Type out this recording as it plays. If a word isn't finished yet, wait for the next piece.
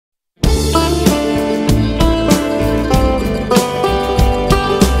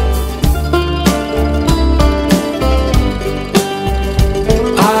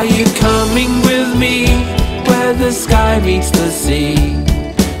meets the sea,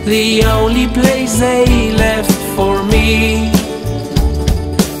 the only place they left for me.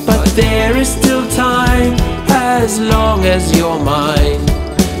 But there is still time, as long as you're mine,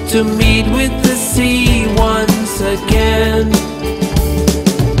 to meet with the sea once again.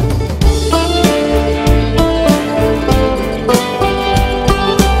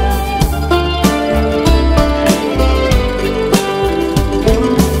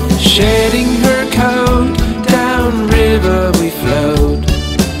 Shedding her coat, down river we flowed,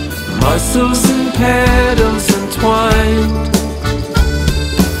 mussels and petals entwined,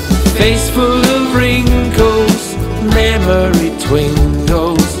 face full of wrinkles, memory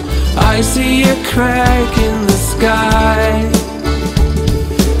twinkles. I see a crack in the sky.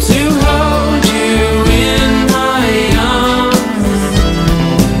 To hold you in my arms,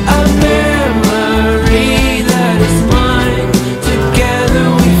 a memory that is mine. Together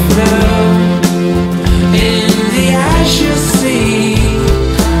we float in the Azure sea.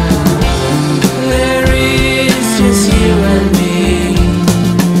 There is just you and me.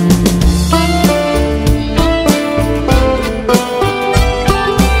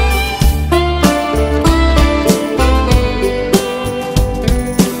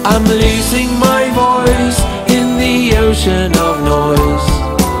 I'm losing my voice in the ocean of noise,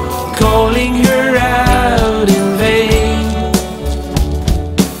 calling her out in vain.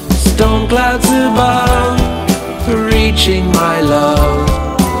 Storm clouds above, reaching my love,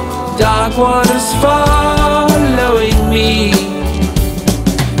 dark waters following me.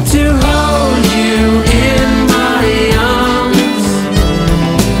 To hold you in my arms,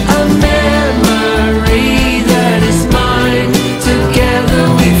 a memory that is mine. Together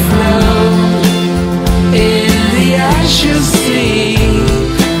we float in the Azure sea.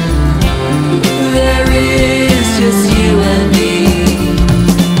 There is just you and me.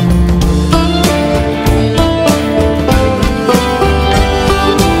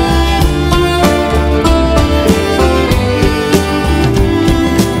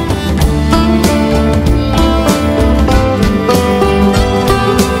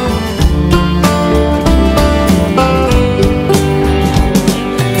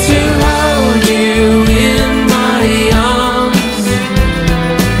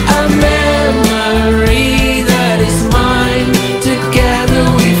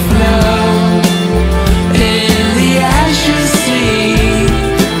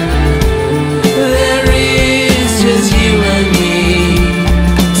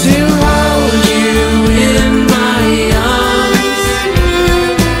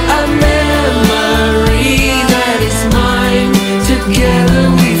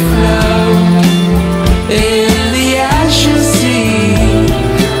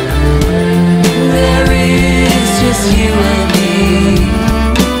 You